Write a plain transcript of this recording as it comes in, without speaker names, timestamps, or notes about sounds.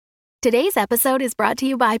Today's episode is brought to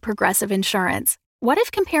you by Progressive Insurance. What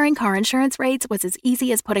if comparing car insurance rates was as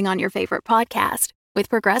easy as putting on your favorite podcast? With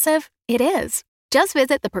Progressive, it is. Just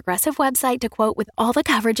visit the Progressive website to quote with all the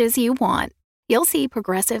coverages you want. You'll see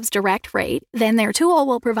Progressive's direct rate, then their tool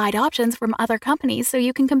will provide options from other companies so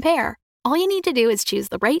you can compare. All you need to do is choose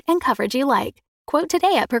the rate and coverage you like. Quote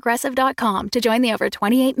today at Progressive.com to join the over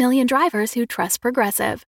 28 million drivers who trust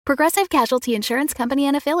Progressive. Progressive Casualty Insurance Company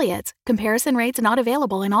and Affiliates. Comparison rates not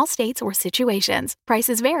available in all states or situations.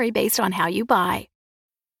 Prices vary based on how you buy.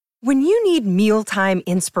 When you need mealtime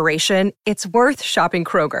inspiration, it's worth shopping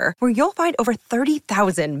Kroger, where you'll find over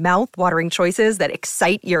 30,000 mouth-watering choices that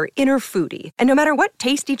excite your inner foodie. And no matter what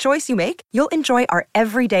tasty choice you make, you'll enjoy our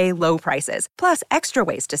everyday low prices, plus extra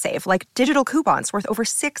ways to save, like digital coupons worth over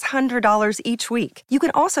 $600 each week. You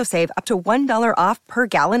can also save up to $1 off per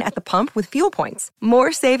gallon at the pump with fuel points.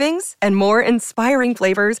 More savings and more inspiring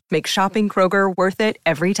flavors make shopping Kroger worth it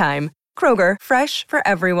every time. Kroger, fresh for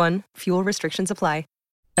everyone. Fuel restrictions apply.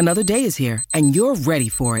 Another day is here, and you're ready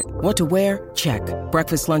for it. What to wear? Check.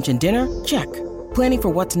 Breakfast, lunch, and dinner? Check. Planning for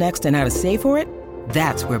what's next and how to save for it?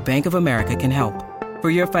 That's where Bank of America can help. For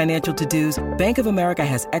your financial to-dos, Bank of America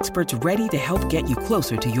has experts ready to help get you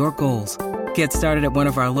closer to your goals. Get started at one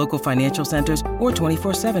of our local financial centers or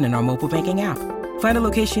 24/7 in our mobile banking app. Find a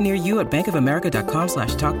location near you at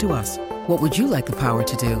bankofamerica.com/talktous. What would you like the power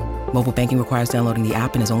to do? Mobile banking requires downloading the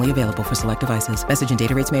app and is only available for select devices. Message and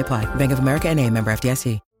data rates may apply. Bank of America N.A., member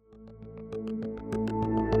FDIC.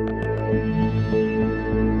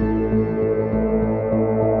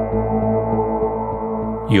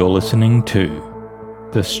 You're listening to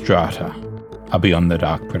The Strata, a Beyond the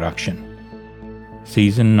Dark production.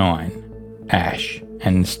 Season 9, Ash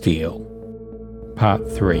and Steel. Part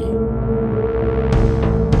 3.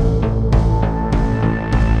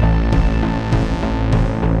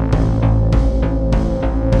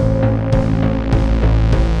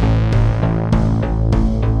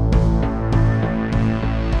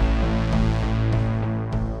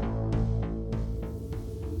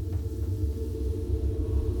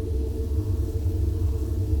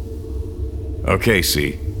 Okay,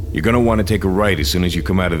 C. You're gonna want to take a right as soon as you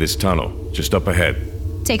come out of this tunnel, just up ahead.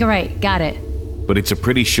 Take a right, got it. But it's a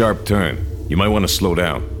pretty sharp turn. You might want to slow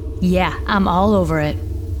down. Yeah, I'm all over it.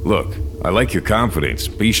 Look, I like your confidence,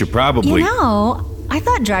 but you should probably... You know, I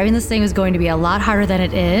thought driving this thing was going to be a lot harder than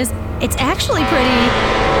it is. It's actually pretty...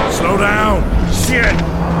 Slow down! Shit!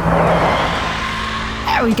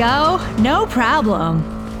 There we go. No problem.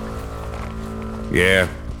 Yeah,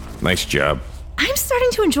 nice job. I'm starting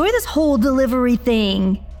to enjoy this whole delivery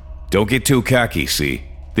thing. Don't get too cocky, C.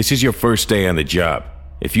 This is your first day on the job.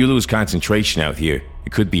 If you lose concentration out here,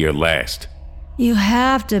 it could be your last. You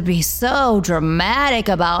have to be so dramatic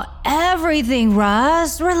about everything,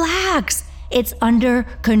 Russ. Relax. It's under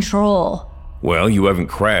control. Well, you haven't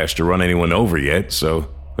crashed or run anyone over yet, so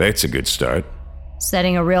that's a good start.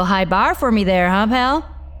 Setting a real high bar for me there, huh, pal?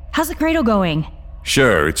 How's the cradle going?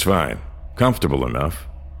 Sure, it's fine. Comfortable enough.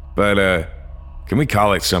 But, can we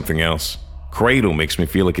call it something else? Cradle makes me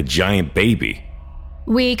feel like a giant baby.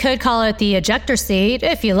 We could call it the ejector seat,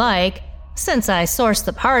 if you like, since I sourced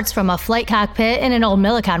the parts from a flight cockpit in an old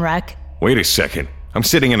Millicon wreck. Wait a second. I'm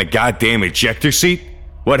sitting in a goddamn ejector seat?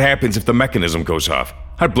 What happens if the mechanism goes off?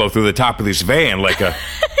 I'd blow through the top of this van like a...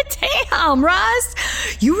 Damn, Russ!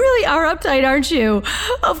 You really are uptight, aren't you?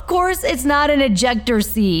 Of course it's not an ejector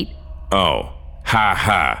seat. Oh, ha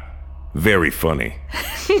ha. Very funny.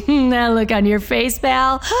 That look on your face,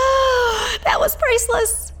 pal. That was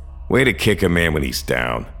priceless. Way to kick a man when he's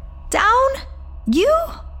down. Down? You?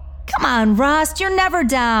 Come on, Rust, you're never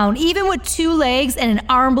down. Even with 2 legs and an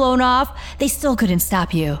arm blown off, they still couldn't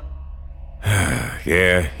stop you.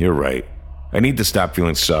 Yeah, you're right. I need to stop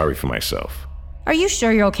feeling sorry for myself. Are you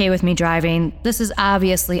sure you're okay with me driving? This is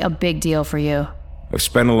obviously a big deal for you. I've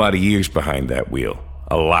spent a lot of years behind that wheel.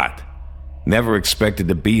 A lot. Never expected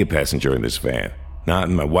to be a passenger in this van. Not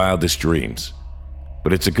in my wildest dreams.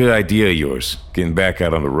 But it's a good idea of yours, getting back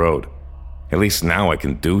out on the road. At least now I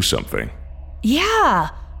can do something. Yeah,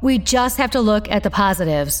 we just have to look at the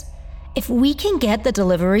positives. If we can get the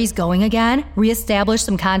deliveries going again, reestablish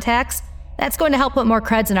some contacts, that's going to help put more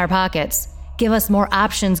creds in our pockets. Give us more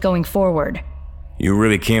options going forward. You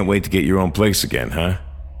really can't wait to get your own place again, huh?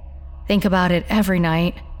 Think about it every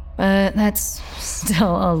night. But that's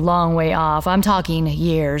still a long way off. I'm talking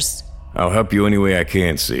years. I'll help you any way I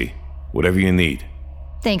can, see. Whatever you need.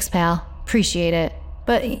 Thanks, pal. Appreciate it.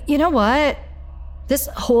 But you know what? This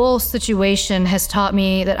whole situation has taught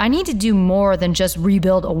me that I need to do more than just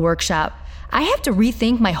rebuild a workshop. I have to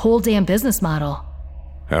rethink my whole damn business model.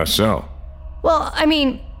 How so? Well, I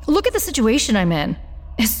mean, look at the situation I'm in.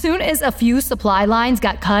 As soon as a few supply lines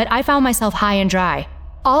got cut, I found myself high and dry.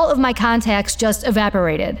 All of my contacts just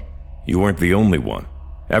evaporated. You weren't the only one.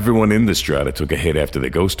 Everyone in the strata took a hit after the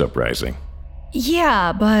ghost uprising.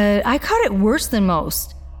 Yeah, but I caught it worse than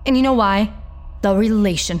most. And you know why? The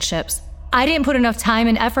relationships. I didn't put enough time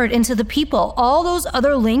and effort into the people. All those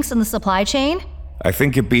other links in the supply chain. I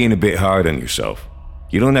think you're being a bit hard on yourself.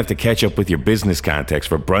 You don't have to catch up with your business contacts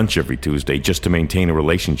for brunch every Tuesday just to maintain a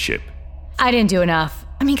relationship. I didn't do enough.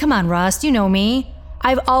 I mean, come on, Rust, you know me.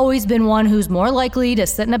 I've always been one who's more likely to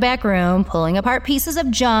sit in a back room pulling apart pieces of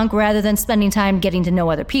junk rather than spending time getting to know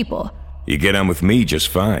other people. You get on with me just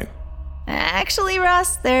fine. Actually,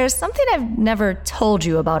 Russ, there's something I've never told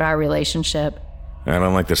you about our relationship. I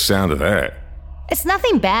don't like the sound of that. It's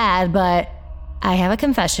nothing bad, but I have a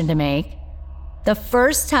confession to make. The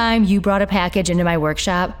first time you brought a package into my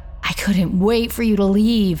workshop, I couldn't wait for you to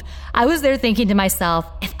leave. I was there thinking to myself,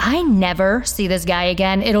 if I never see this guy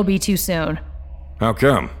again, it'll be too soon. How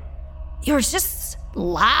come? You're just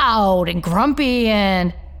loud and grumpy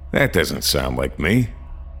and... That doesn't sound like me.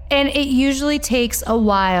 And it usually takes a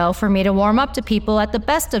while for me to warm up to people at the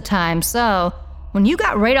best of times, so when you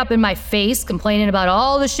got right up in my face complaining about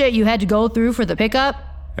all the shit you had to go through for the pickup...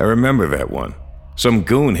 I remember that one. Some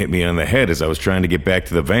goon hit me on the head as I was trying to get back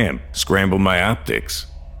to the van, scrambled my optics.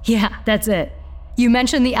 Yeah, that's it. You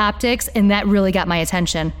mentioned the optics, and that really got my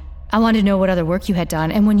attention. I wanted to know what other work you had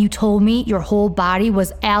done, and when you told me your whole body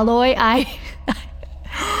was alloy, I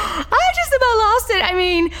just about lost it. I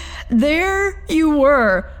mean, there you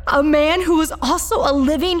were, a man who was also a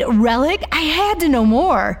living relic. I had to know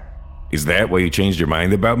more. Is that why you changed your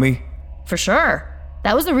mind about me? For sure.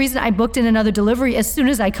 That was the reason I booked in another delivery as soon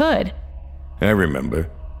as I could. I remember.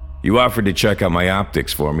 You offered to check out my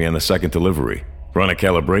optics for me on the second delivery, run a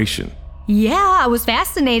calibration. Yeah, I was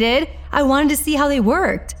fascinated. I wanted to see how they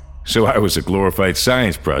worked. So I was a glorified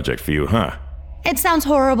science project for you, huh? It sounds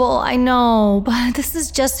horrible, I know, but this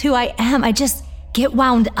is just who I am. I just get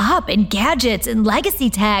wound up in gadgets and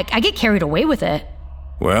legacy tech. I get carried away with it.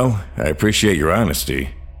 Well, I appreciate your honesty.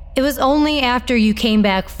 It was only after you came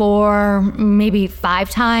back 4, maybe 5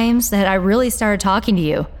 times that I really started talking to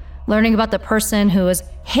you, learning about the person who was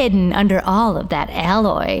hidden under all of that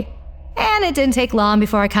alloy. And it didn't take long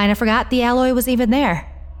before I kind of forgot the alloy was even there.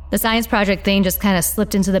 The science project thing just kind of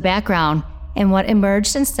slipped into the background, and what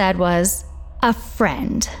emerged instead was a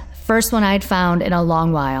friend. First one I'd found in a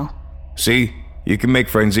long while. See, you can make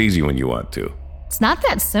friends easy when you want to. It's not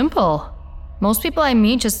that simple. Most people I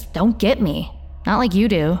meet just don't get me. Not like you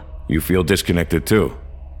do. You feel disconnected too.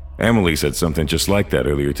 Emily said something just like that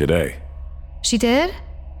earlier today. She did?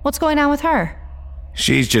 What's going on with her?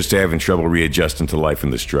 She's just having trouble readjusting to life in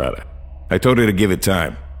the strata. I told her to give it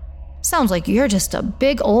time. Sounds like you're just a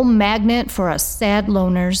big old magnet for us sad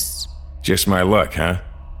loners. Just my luck, huh?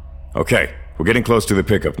 Okay, we're getting close to the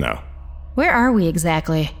pickup now. Where are we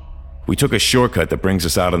exactly? We took a shortcut that brings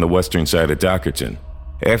us out on the western side of Dockerton.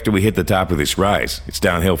 After we hit the top of this rise, it's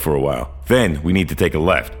downhill for a while. Then we need to take a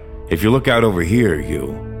left. If you look out over here,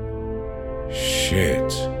 you...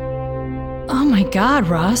 Shit. Oh my god,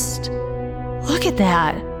 Rust. Look at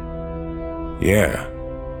that. Yeah.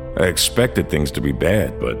 I expected things to be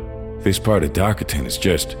bad, but this part of Dockerton is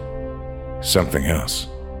just... something else.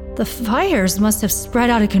 The fires must have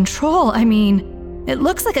spread out of control. I mean, it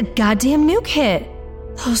looks like a goddamn nuke hit.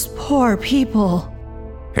 Those poor people.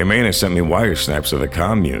 Jimena sent me wire snaps of the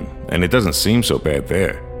commune, and it doesn't seem so bad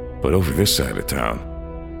there. But over this side of town...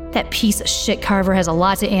 That piece of shit Carver has a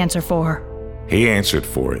lot to answer for. He answered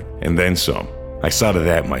for it, and then some. I saw to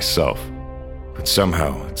that myself. But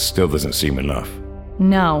somehow, it still doesn't seem enough.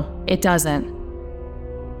 No, it doesn't.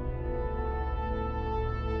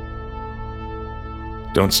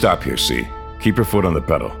 Don't stop here, C. Keep your foot on the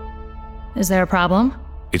pedal. Is there a problem?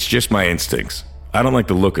 It's just my instincts. I don't like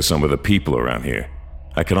the look of some of the people around here.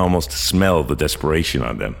 I can almost smell the desperation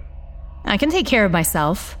on them. I can take care of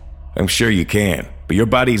myself. I'm sure you can, but your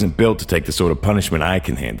body isn't built to take the sort of punishment I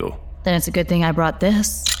can handle. Then it's a good thing I brought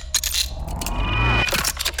this.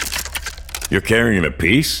 You're carrying a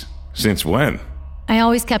piece? Since when? I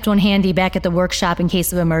always kept one handy back at the workshop in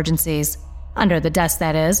case of emergencies. Under the desk,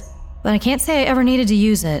 that is. But I can't say I ever needed to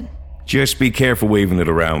use it. Just be careful waving it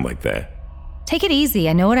around like that. Take it easy,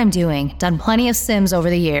 I know what I'm doing. Done plenty of sims over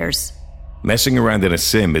the years. Messing around in a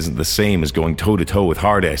sim isn't the same as going toe-to-toe with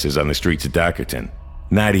hardasses on the streets of Dockerton.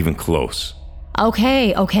 Not even close.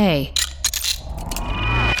 Okay.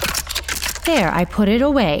 There, I put it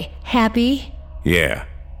away. Happy? Yeah.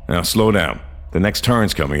 Now slow down. The next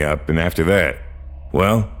turn's coming up, and after that,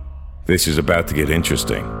 well, this is about to get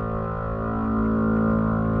interesting.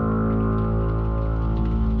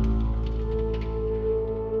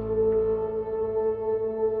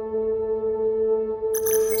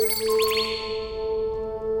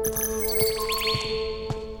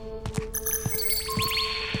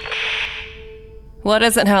 What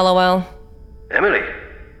is it, Hallowell? Emily,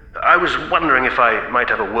 I was wondering if I might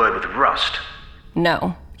have a word with Rust.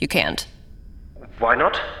 No, you can't. Why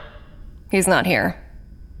not? He's not here.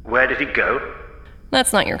 Where did he go?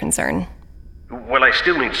 That's not your concern. Well, I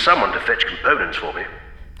still need someone to fetch components for me.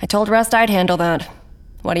 I told Rust I'd handle that.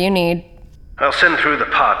 What do you need? I'll send through the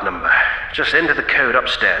part number. Just enter the code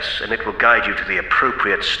upstairs, and it will guide you to the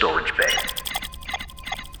appropriate storage bay.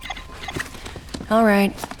 All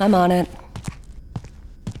right, I'm on it.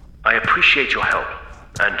 I appreciate your help,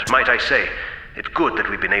 and might I say, it's good that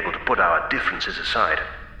we've been able to put our differences aside.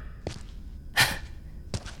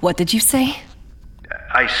 What did you say?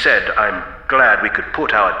 I said I'm glad we could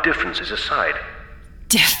put our differences aside.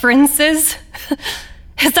 Differences?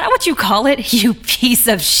 Is that what you call it, you piece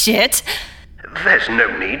of shit? There's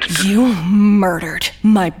no need to... You murdered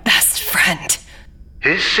my best friend.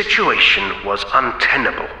 His situation was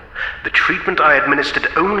untenable. The treatment I administered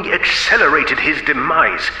only accelerated his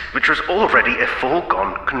demise, which was already a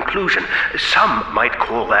foregone conclusion. Some might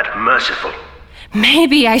call that merciful.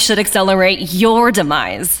 Maybe I should accelerate your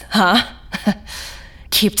demise, huh?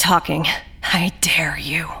 Keep talking. I dare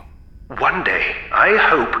you. One day, I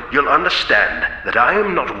hope you'll understand that I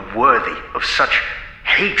am not worthy of such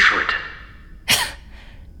hatred.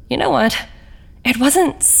 You know what? It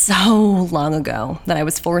wasn't so long ago that I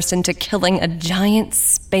was forced into killing a giant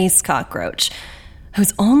space cockroach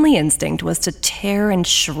whose only instinct was to tear and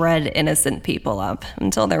shred innocent people up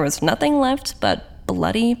until there was nothing left but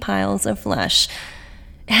bloody piles of flesh.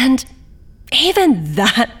 And even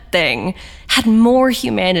that thing had more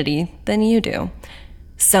humanity than you do.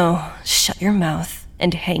 So shut your mouth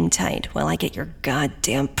and hang tight while I get your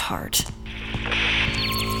goddamn part.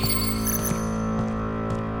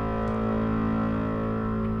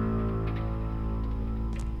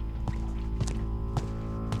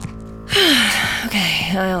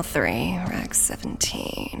 Okay, aisle 3, rack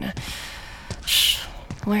 17.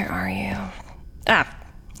 Where are you? Ah,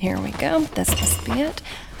 here we go. This must be it.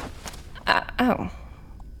 Oh,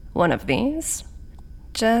 one of these?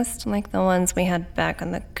 Just like the ones we had back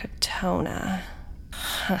on the Katona.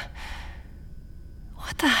 Huh.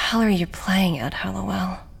 What the hell are you playing at,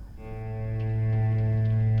 Hallowell?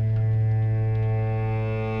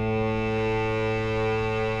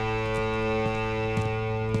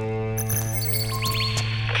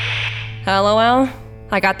 Hallowell?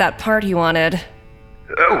 I got that part you wanted.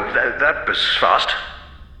 Oh, that was fast.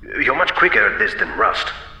 You're much quicker at this than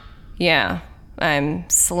Rust. Yeah, I'm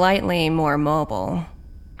slightly more mobile.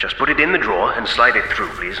 Just put it in the drawer and slide it through,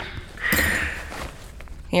 please.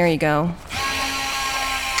 Here you go.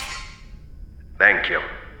 Thank you.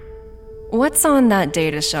 What's on that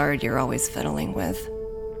data shard you're always fiddling with?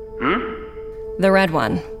 The red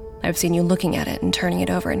one. I've seen you looking at it and turning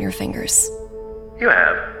it over in your fingers. You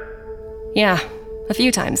have? Yeah, a few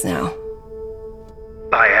times now.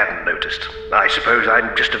 I hadn't noticed. I suppose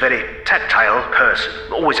I'm just a very tactile person.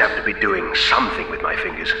 Always have to be doing something with my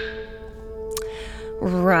fingers.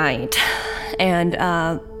 Right. And,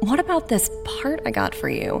 what about this part I got for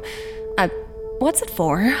you? What's it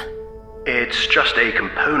for? It's just a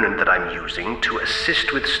component that I'm using to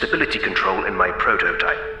assist with stability control in my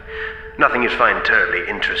prototype. Nothing you'd find terribly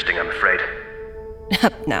interesting, I'm afraid.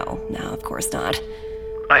 No, of course not.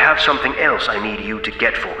 I have something else I need you to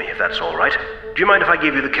get for me, if that's all right. Do you mind if I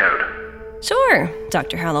give you the code? Sure,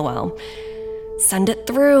 Dr. Hallowell. Send it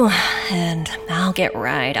through, and I'll get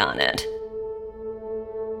right on it.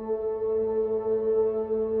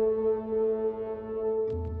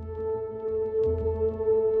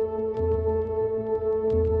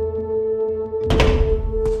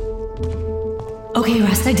 Okay,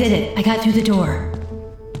 Rust, I did it. I got through the door.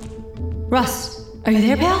 Rust, are you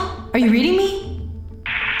there, pal? Are you reading me?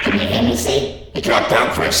 Can you hear me, see? It dropped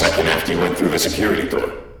down for a second after you went through the security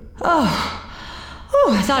door. Oh,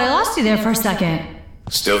 I thought I lost you there for a second.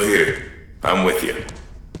 Still here. I'm with you.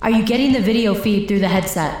 Are you getting the video feed through the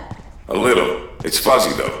headset? A little. It's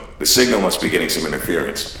fuzzy, though. The signal must be getting some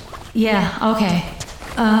interference. Yeah, okay.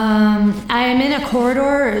 I am in a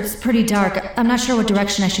corridor. It's pretty dark. I'm not sure what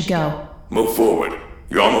direction I should go. Move forward.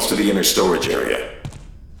 You're almost to the inner storage area.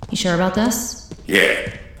 You sure about this?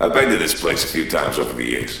 Yeah. I've been to this place a few times over the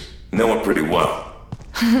years. Know it pretty well.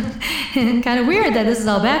 Kind of weird that this is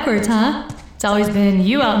all backwards, huh? It's always been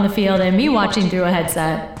you out in the field and me watching through a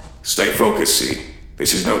headset. Stay focused, C.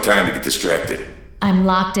 This is no time to get distracted. I'm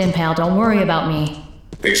locked in, pal. Don't worry about me.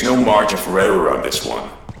 There's no margin for error on this one.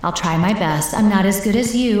 I'll try my best. I'm not as good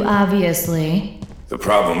as you, obviously. The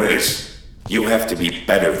problem is, you have to be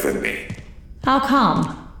better than me. How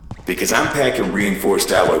come? Because I'm packing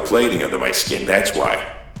reinforced alloy plating under my skin, that's why.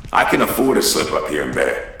 I can afford a slip up here and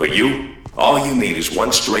there, but you All you need is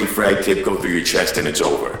one stray frag tip go through your chest and it's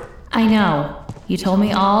over. I know. You told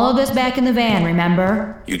me all of this back in the van,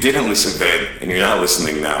 remember? You didn't listen then, and you're not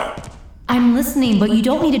listening now. I'm listening, but you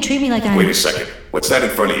don't need to treat me like I'm... Wait a second. What's that in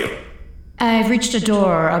front of you? I've reached a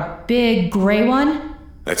door. A big gray one?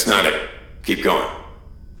 That's not it. Keep going.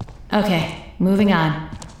 Okay, moving on.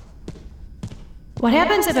 What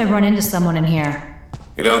happens if I run into someone in here?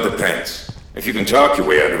 It all depends. If you can talk your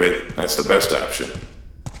way out of it, that's the best option.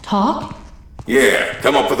 Talk? Yeah,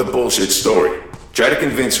 come up with a bullshit story. Try to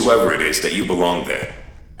convince whoever it is that you belong there.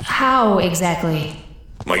 How exactly?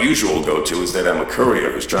 My usual go-to is that I'm a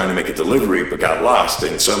courier who's trying to make a delivery but got lost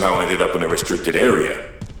and somehow ended up in a restricted area.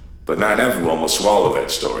 But not everyone will swallow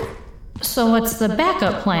that story. So what's the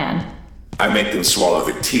backup plan? I make them swallow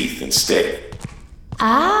the teeth instead.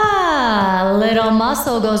 Ah, little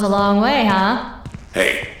muscle goes a long way, huh?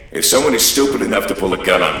 Hey, if someone is stupid enough to pull a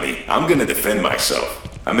gun on me, I'm gonna defend myself.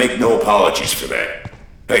 I make no apologies for that.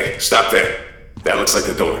 Hey, stop there. That looks like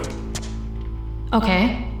the door.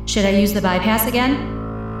 Okay. Should I use the bypass again?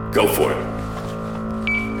 Go for it.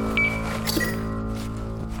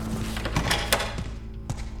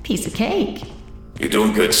 Piece of cake. You're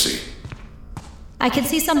doing good, C. I can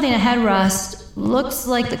see something ahead, Rust. Looks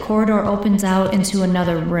like the corridor opens out into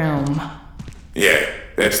another room. Yeah,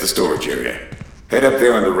 that's the storage area. Head up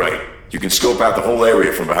there on the right. You can scope out the whole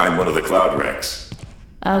area from behind one of the cloud racks.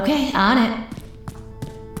 Okay, on it.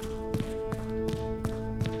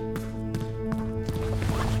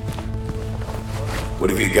 What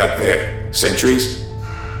have you got there? Sentries?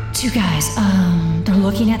 2 guys, they're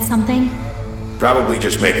looking at something? Probably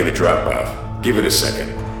just making a drop-off. Give it a second.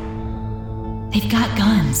 They've got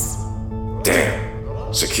guns.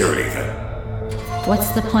 Damn. Security then. What's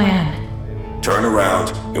the plan? Turn around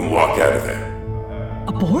and walk out of there.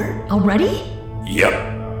 Abort? Already?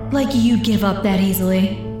 Yep. Like you'd give up that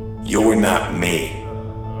easily? You're not me.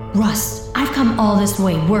 Rust, I've come all this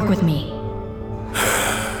way. Work with me.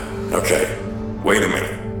 Okay. Wait a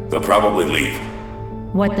minute. They'll probably leave.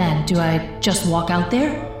 What then? Do I just walk out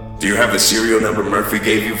there? Do you have the serial number Murphy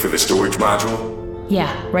gave you for the storage module?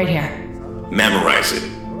 Yeah, right here. Memorize it.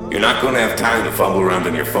 You're not going to have time to fumble around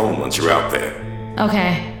on your phone once you're out there.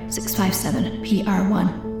 Okay, 657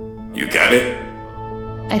 PR1. You got it?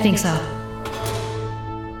 I think so.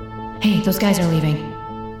 Hey, those guys are leaving.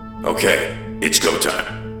 Okay, it's go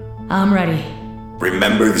time. I'm ready.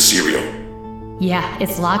 Remember the serial. Yeah,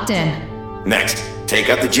 it's locked in. Next, take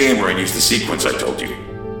out the jammer and use the sequence I told you.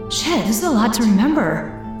 Shit, this is a lot to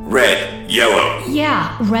remember. Red, yellow.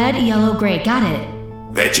 Yeah, red, yellow, gray, got it.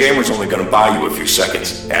 That jammer's only gonna buy you a few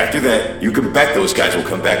seconds. After that, you can bet those guys will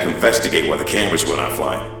come back to investigate why the cameras went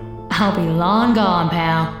offline. I'll be long gone,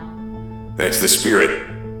 pal. That's the spirit.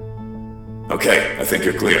 Okay, I think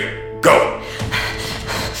you're clear. Go!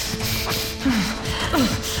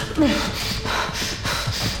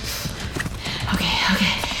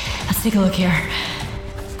 Okay. Let's take a look here.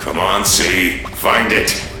 Come on, C. Find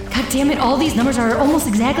it. God damn it, all these numbers are almost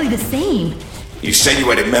exactly the same. You said you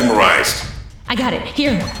had it memorized. I got it.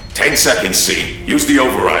 Here. 10 seconds, C. Use the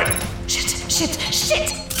override. Shit.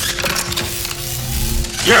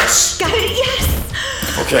 Yes! Got it,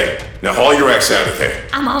 yes! Okay, now haul your ex out of there.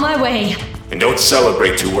 I'm on my way. And don't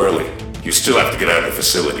celebrate too early. You still have to get out of the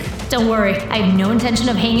facility. Don't worry, I have no intention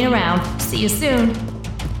of hanging around. See you soon.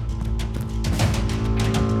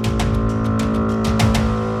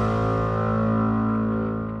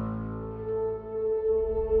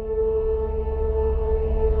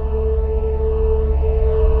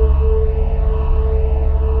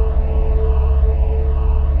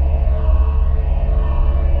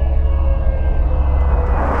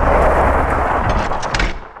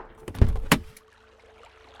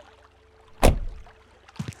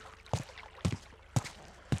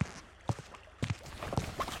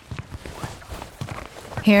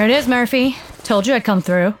 Here it is, Murphy. Told you I'd come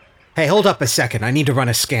through. Hey, hold up a second. I need to run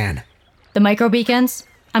a scan. The micro beacons?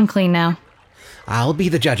 I'm clean now. I'll be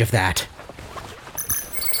the judge of that.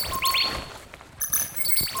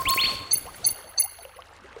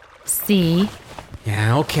 See?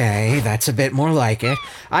 Yeah, okay. That's a bit more like it.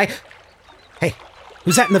 Hey,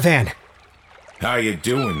 who's that in the van? How you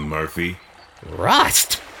doing, Murphy?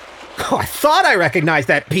 Rust! Oh, I thought I recognized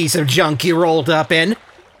that piece of junk you rolled up in.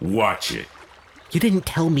 Watch it. You didn't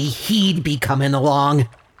tell me he'd be coming along.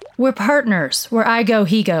 We're partners. Where I go,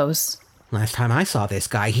 he goes. Last time I saw this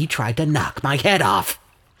guy, he tried to knock my head off.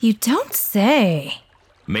 You don't say.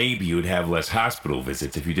 Maybe you'd have less hospital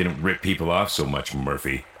visits if you didn't rip people off so much,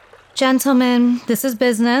 Murphy. Gentlemen, this is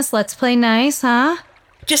business. Let's play nice, huh?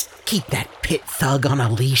 Just keep that pit thug on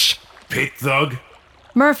a leash. Pit thug?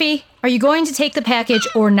 Murphy, are you going to take the package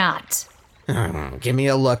or not? Give me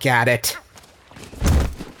a look at it.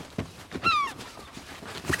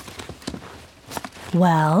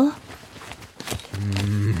 Well?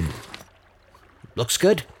 Looks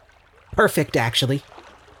good. Perfect, actually.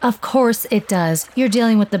 Of course it does. You're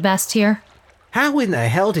dealing with the best here. How in the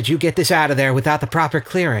hell did you get this out of there without the proper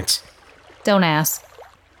clearance? Don't ask.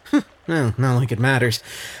 Well, not like it matters.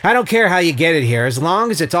 I don't care how you get it here, as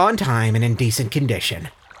long as it's on time and in decent condition.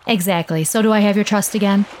 Exactly. So do I have your trust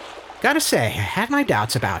again? Gotta say, I had my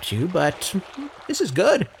doubts about you, but this is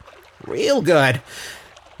good. Real good.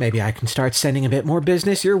 Maybe I can start sending a bit more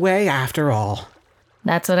business your way after all.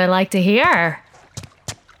 That's what I like to hear.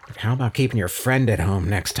 How about keeping your friend at home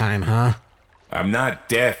next time, huh? I'm not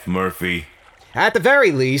deaf, Murphy. At the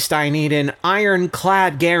very least, I need an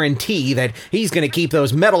ironclad guarantee that he's gonna keep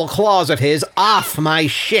those metal claws of his off my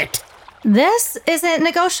shit. This isn't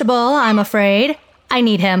negotiable, I'm afraid. I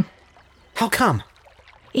need him. How come?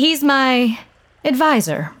 He's my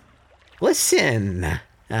advisor. Listen,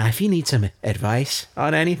 if you need some advice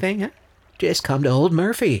on anything, just come to old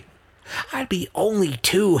Murphy. I'd be only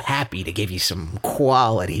too happy to give you some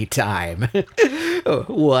quality time.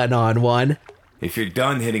 One-on-one. If you're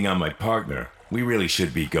done hitting on my partner, we really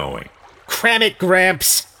should be going. Cram it,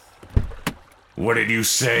 Gramps. What did you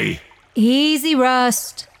say? Easy,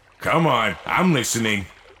 Rust. Come on, I'm listening.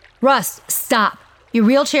 Rust, stop. Your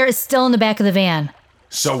wheelchair is still in the back of the van.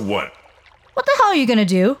 So what? What the hell are you gonna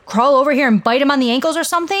do? Crawl over here and bite him on the ankles or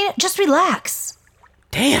something? Just relax.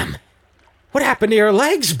 Damn. What happened to your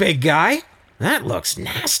legs, big guy? That looks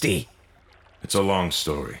nasty. It's a long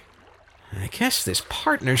story. I guess this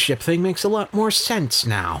partnership thing makes a lot more sense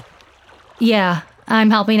now. Yeah, I'm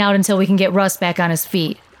helping out until we can get Russ back on his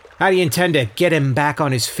feet. How do you intend to get him back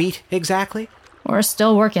on his feet, exactly? We're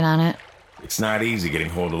still working on it. It's not easy getting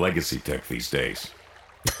hold of legacy tech these days.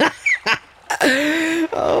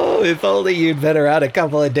 Oh, if only you'd been around a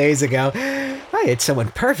couple of days ago. I had someone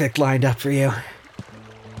perfect lined up for you.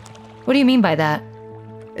 What do you mean by that?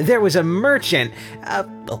 There was a merchant,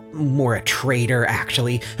 more a trader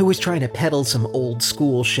actually, who was trying to peddle some old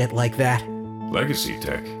school shit like that. Legacy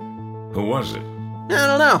tech? Who was it? I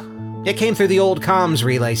don't know. It came through the old comms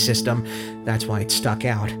relay system. That's why it stuck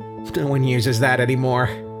out. No one uses that anymore.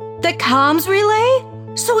 The comms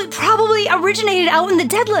relay? So it probably originated out in the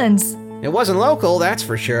Deadlands. It wasn't local, that's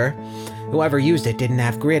for sure. Whoever used it didn't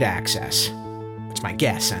have grid access. That's my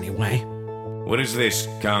guess, anyway. What is this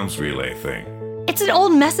comms relay thing? It's an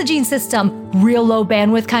old messaging system. Real low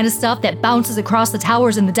bandwidth kind of stuff that bounces across the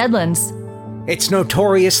towers in the Deadlands. It's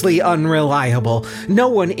notoriously unreliable. No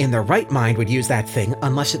one in their right mind would use that thing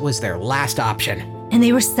unless it was their last option. And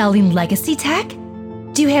they were selling legacy tech?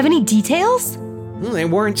 Do you have any details? They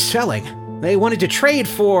weren't selling. They wanted to trade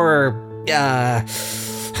for, I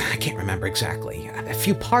can't remember exactly. A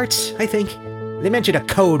few parts, I think. They mentioned a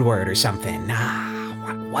code word or something.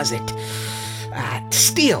 What was it?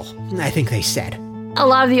 Steel, I think they said. A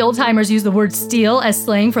lot of the old-timers use the word steel as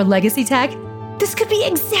slang for legacy tech. This could be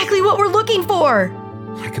exactly what we're looking for.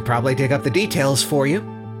 I could probably dig up the details for you.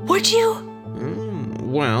 Would you?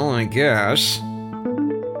 Well, I guess.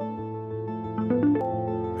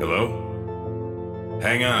 Hello?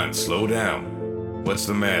 Hang on, slow down. What's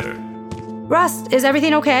the matter? Rust, is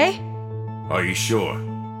everything okay? Are you sure?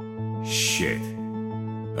 Shit.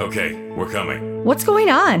 Okay, we're coming. What's going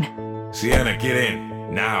on? Sienna, get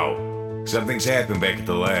in. Now. Something's happened back at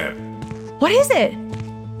the lab. What is it?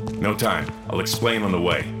 No time. I'll explain on the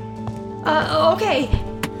way. Okay.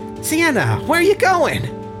 Sienna, where are you going?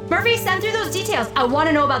 Murphy, send through those details. I want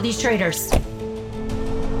to know about these traders.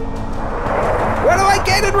 What do I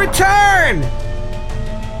get in return?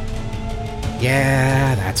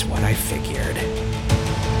 Yeah, that's what I figured.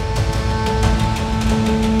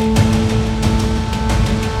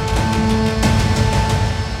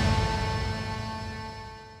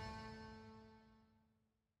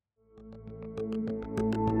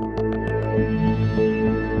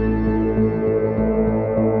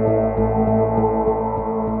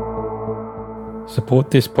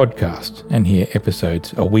 Support this podcast and hear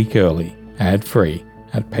episodes a week early, ad-free,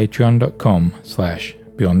 at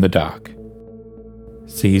patreon.com/beyondthedark.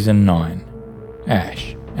 Season 9,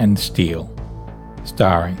 Ash and Steel.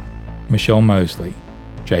 Starring Michelle Mosley,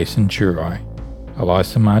 Jason Churai,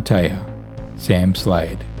 Elisa Martea, Sam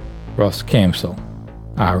Slade, Ross Camsell,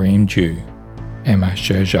 Arim Jew, Emma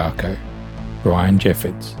Sherjako, Brian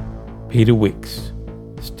Jeffords, Peter Wicks,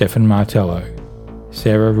 Stefan Martello,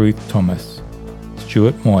 Sarah Ruth Thomas,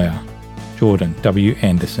 Stuart Moyer, Jordan W.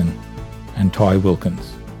 Anderson, and Ty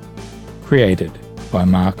Wilkins. Created by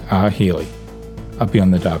Mark R. Healy, a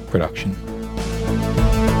Beyond the Dark production.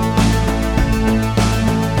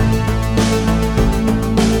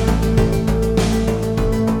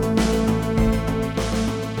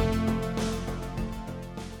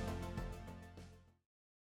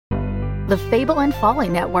 the Fable and Folly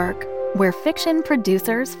Network, where fiction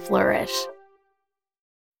producers flourish.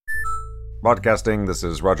 Broadcasting, this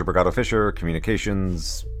is Roger Brigado Fisher,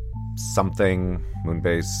 Communications, something,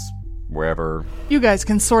 Moonbase, wherever. You guys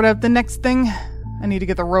can sort out the next thing. I need to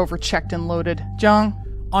get the rover checked and loaded. Jung?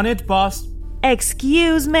 On it, boss.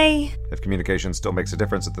 Excuse me? If communication still makes a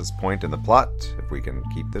difference at this point in the plot, if we can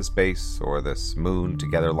keep this base or this moon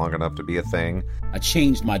together long enough to be a thing. I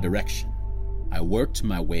changed my direction. I worked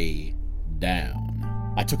my way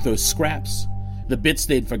down. I took those scraps, the bits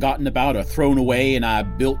they'd forgotten about or thrown away, and I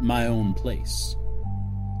built my own place.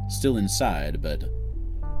 Still inside, but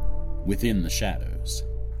within the shadows.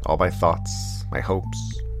 All my thoughts, my hopes,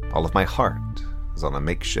 all of my heart is on a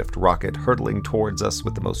makeshift rocket hurtling towards us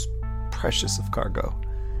with the most precious of cargo.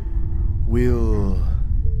 We'll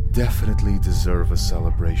definitely deserve a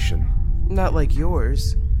celebration. Not like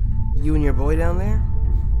yours. You and your boy down there?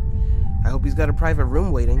 I hope he's got a private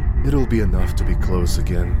room waiting. It'll be enough to be close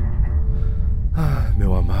again.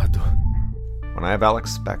 Meu amado. When I have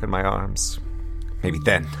Alex back in my arms, maybe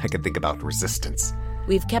then I can think about resistance.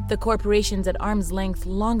 We've kept the corporations at arm's length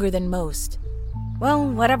longer than most. Well,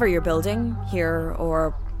 whatever you're building, here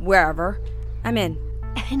or wherever, I'm in.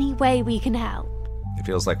 Any way we can help. It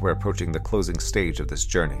feels like we're approaching the closing stage of this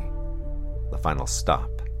journey. The final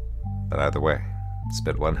stop. But either way, it's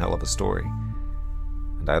been one hell of a story.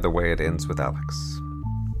 And either way, it ends with Alex.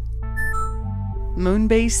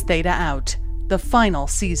 Moonbase Theta out. The final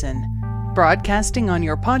season. Broadcasting on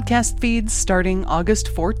your podcast feeds starting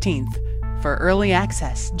August 14th. For early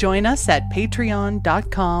access, join us at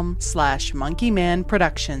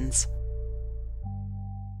patreon.com/monkeymanproductions.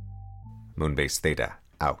 Moonbase Theta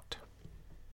out.